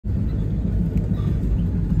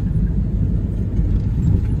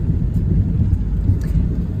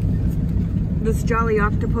this Jolly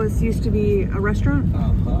Octopus used to be a restaurant?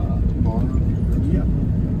 Bar. Yeah.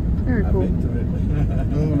 Very cool. I've been to it.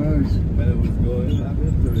 Oh, nice. When it was going, I've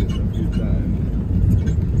been to it a few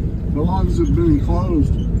times. How long has it been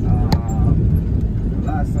closed? The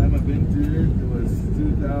last time I've been to it was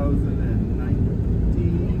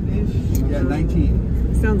 2019-ish. Yeah,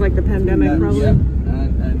 19. Sounds like the pandemic, probably. Yeah.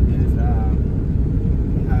 And we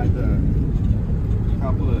had a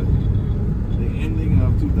couple of the ending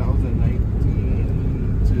of 2019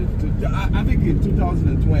 to I think in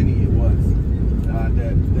 2020 it was that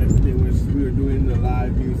we were doing the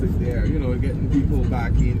live music there. You know, getting people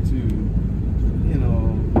back into, you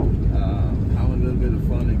know, having a little bit of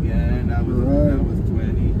fun again. That was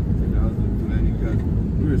 2020, because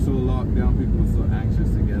we were so locked down. People were so anxious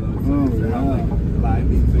to get out. So to have like live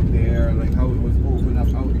music there, like how it was open up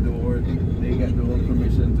outdoors. They get the little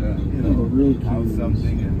permission to, you know, have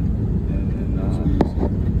something and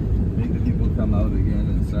make the people come out again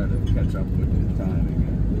and start to catch up with the time again.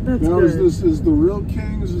 That's now, good. is the Real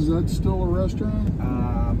Kings, is that still a restaurant?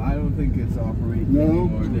 I don't think it's operating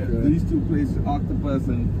anymore. Okay. These two places, Octopus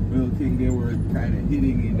and Real King, they were kind of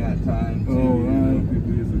hitting in that time too. Oh, right. You know,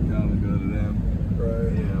 people used to come and go to them.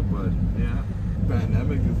 Right. Yeah, but yeah,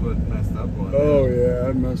 pandemic is what messed up on Oh, them. yeah,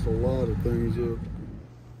 I messed a lot of things up.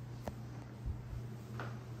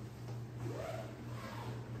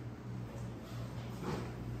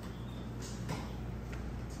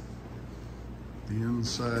 The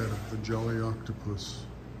inside of the Jolly Octopus.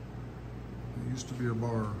 It used to be a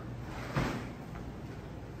bar.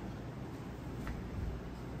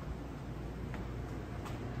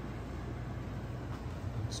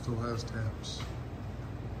 It still has taps,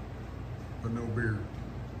 but no beer.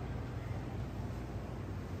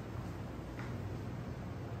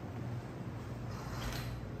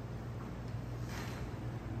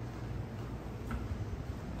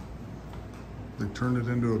 They turned it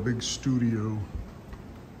into a big studio.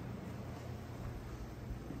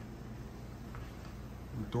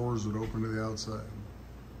 Doors that open to the outside.